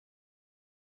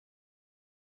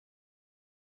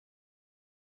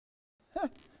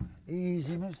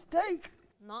Easy mistake.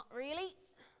 Not really.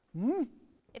 Hmm?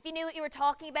 If you knew what you were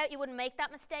talking about, you wouldn't make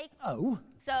that mistake. Oh?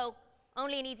 So,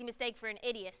 only an easy mistake for an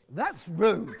idiot. That's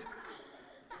rude.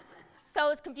 So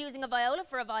is confusing a viola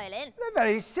for a violin. They're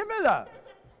very similar.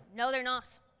 No, they're not.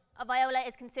 A viola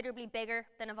is considerably bigger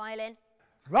than a violin.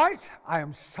 Right, I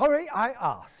am sorry I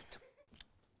asked.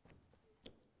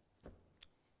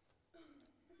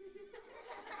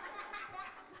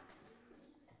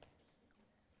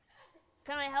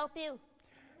 Can I help you?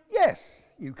 Yes,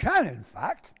 you can, in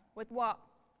fact. With what?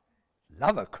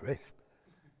 Love a crisp.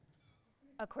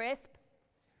 A crisp?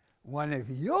 One of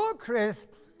your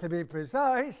crisps, to be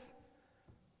precise.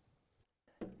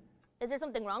 Is there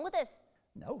something wrong with it?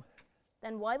 No.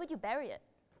 Then why would you bury it?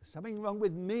 Something wrong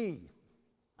with me.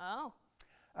 Oh.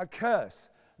 A curse.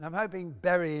 And I'm hoping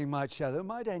burying my cello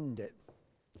might end it.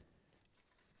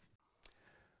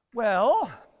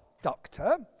 Well,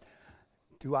 doctor,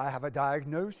 do I have a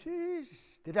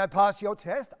diagnosis? Did I pass your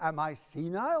test? Am I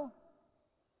senile?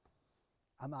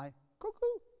 Am I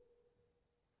cuckoo?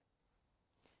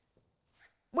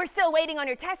 We're still waiting on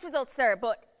your test results, sir,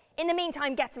 but in the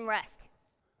meantime, get some rest.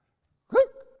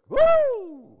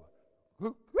 Cuckoo!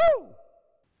 Cuckoo!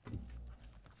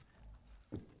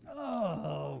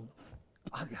 Oh.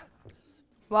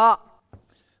 What?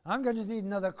 I'm going to need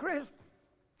another crisp.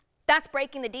 That's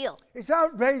breaking the deal. It's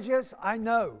outrageous, I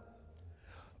know.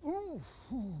 Ooh,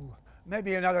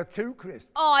 maybe another 2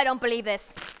 crisps. Oh, I don't believe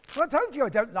this. Well, I told you I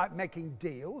don't like making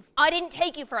deals. I didn't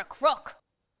take you for a crook.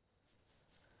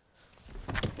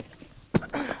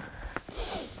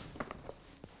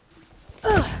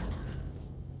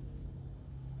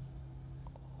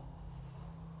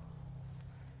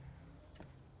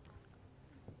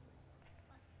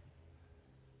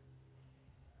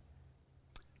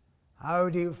 How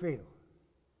do you feel?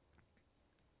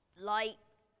 Light,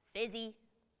 fizzy,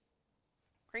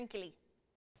 crinkly.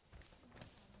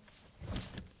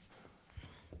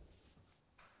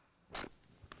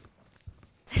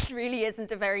 This really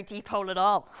isn't a very deep hole at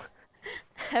all.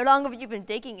 How long have you been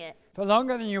digging it? For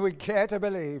longer than you would care to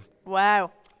believe.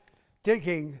 Wow.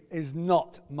 Digging is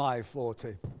not my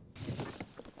forte.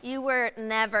 You were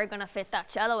never gonna fit that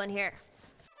cello in here.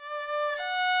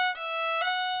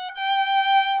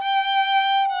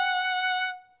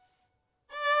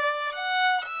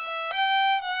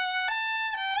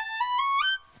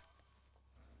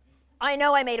 I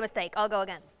know I made a mistake. I'll go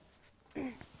again.